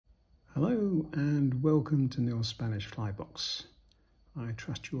Hello and welcome to Neil's Spanish Flybox. I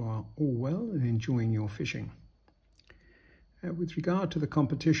trust you are all well and enjoying your fishing. With regard to the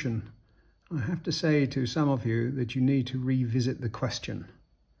competition, I have to say to some of you that you need to revisit the question.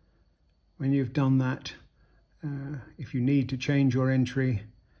 When you've done that, if you need to change your entry,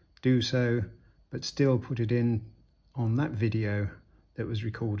 do so, but still put it in on that video that was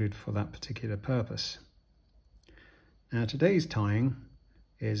recorded for that particular purpose. Now today's tying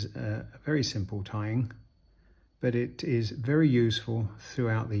is a very simple tying, but it is very useful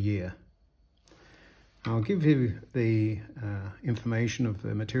throughout the year. I'll give you the information of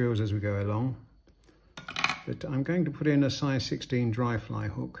the materials as we go along, but I'm going to put in a size 16 dry fly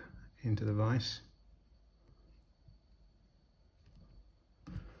hook into the vise,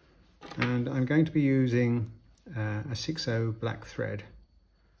 and I'm going to be using a 6/0 black thread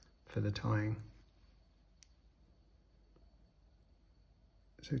for the tying.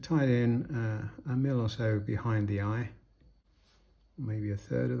 So tie it in a mil or so behind the eye, maybe a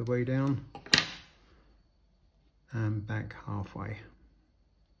third of the way down, and back halfway.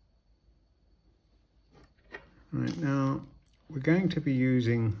 Right, now we're going to be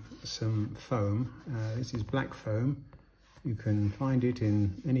using some foam. This is black foam. You can find it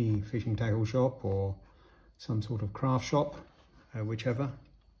in any fishing tackle shop or some sort of craft shop, whichever.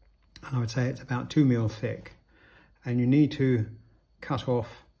 I would say it's about 2 mil thick, and you need to cut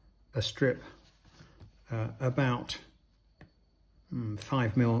off a strip about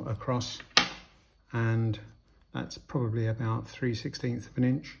 5 mil across, and that's probably about 3/16 of an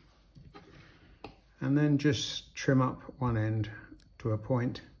inch, and then just trim up one end to a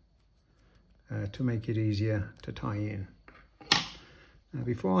point to make it easier to tie in. Now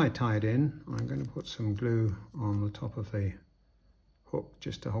before I tie it in, I'm going to put some glue on the top of the hook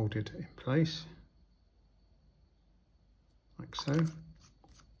just to hold it in place, like so,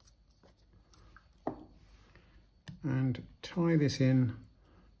 and tie this in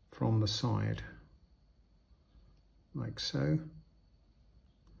from the side like so,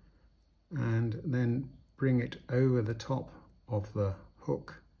 and then bring it over the top of the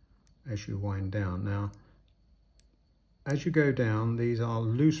hook as you wind down. Now as you go down, these are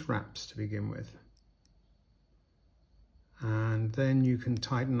loose wraps to begin with, and then you can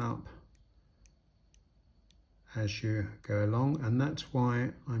tighten up as you go along, and that's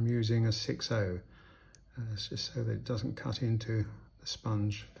why I'm using a 6/0. It's just so that it doesn't cut into the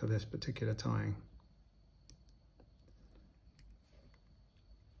sponge for this particular tying.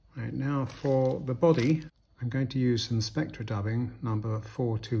 Right, now for the body, I'm going to use some Spectra dubbing number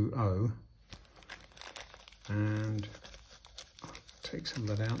 420, and I'll take some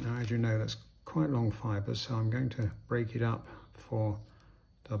of that out. Now, as you know, that's quite long fibres, so I'm going to break it up for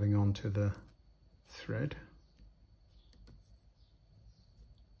dubbing onto the thread.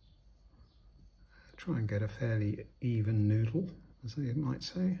 Try and get a fairly even noodle, as they might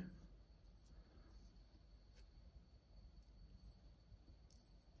say.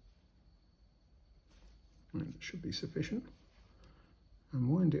 And it should be sufficient. And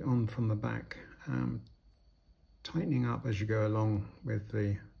wind it on from the back, tightening up as you go along with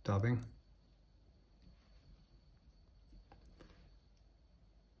the dubbing.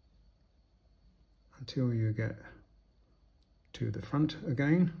 Until you get to the front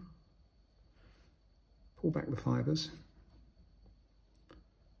again. Pull back the fibres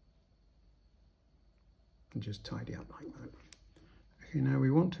and just tidy up like that. Okay, now we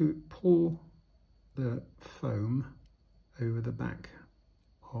want to pull the foam over the back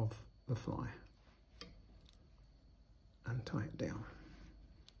of the fly and tie it down.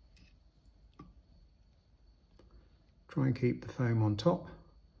 Try and keep the foam on top,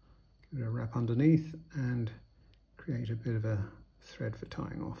 give it a wrap underneath, and create a bit of a thread for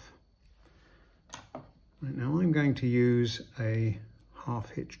tying off. Right, now I'm going to use a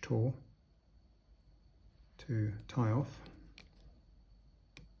half hitch tool to tie off.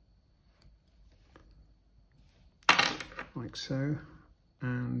 Like so,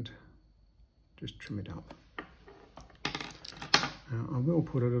 and just trim it up. Now I will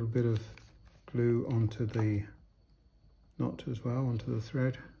put a little bit of glue onto the knot as well, onto the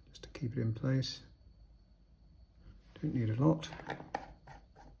thread, just to keep it in place. Don't need a lot.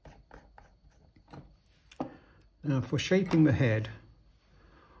 Now for shaping the head,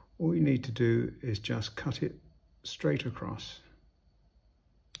 all you need to do is just cut it straight across,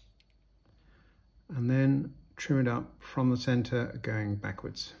 and then trim it up from the centre going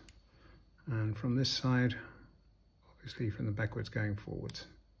backwards, and from this side obviously from the backwards going forwards,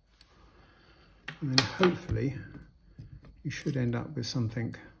 and then hopefully you should end up with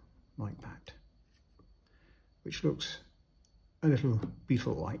something like that, which looks a little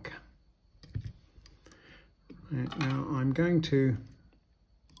beetle-like. Now I'm going to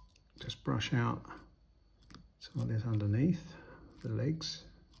just brush out some of this underneath the legs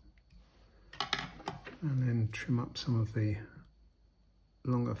and then trim up some of the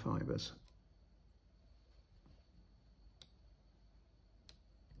longer fibres.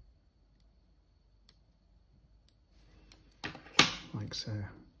 Like so.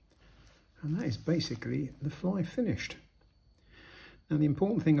 And that is basically the fly finished. Now the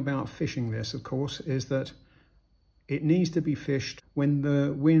important thing about fishing this, of course, is that it needs to be fished when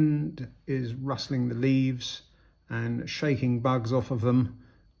the wind is rustling the leaves and shaking bugs off of them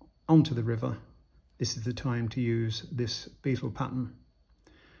onto the river. This is the time to use this beetle pattern.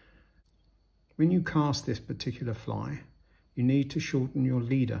 When you cast this particular fly, you need to shorten your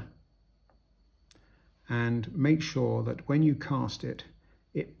leader and make sure that when you cast it,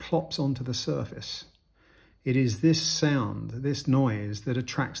 it plops onto the surface. It is this sound, this noise, that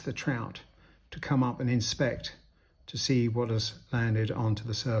attracts the trout to come up and inspect to see what has landed onto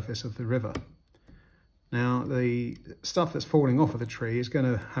the surface of the river. Now, the stuff that's falling off of the tree is going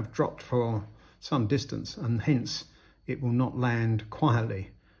to have dropped for some distance, and hence it will not land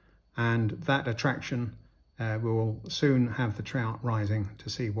quietly. And that attraction will soon have the trout rising to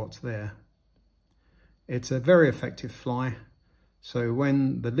see what's there. It's a very effective fly. So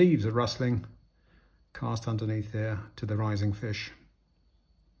when the leaves are rustling, cast underneath there to the rising fish.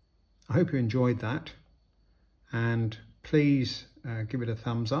 I hope you enjoyed that, and please give it a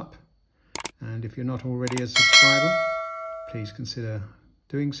thumbs up, and if you're not already a subscriber, please consider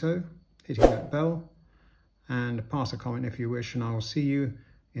doing so, hitting that bell, and pass a comment if you wish, and I will see you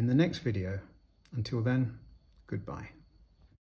in the next video. Until then, goodbye.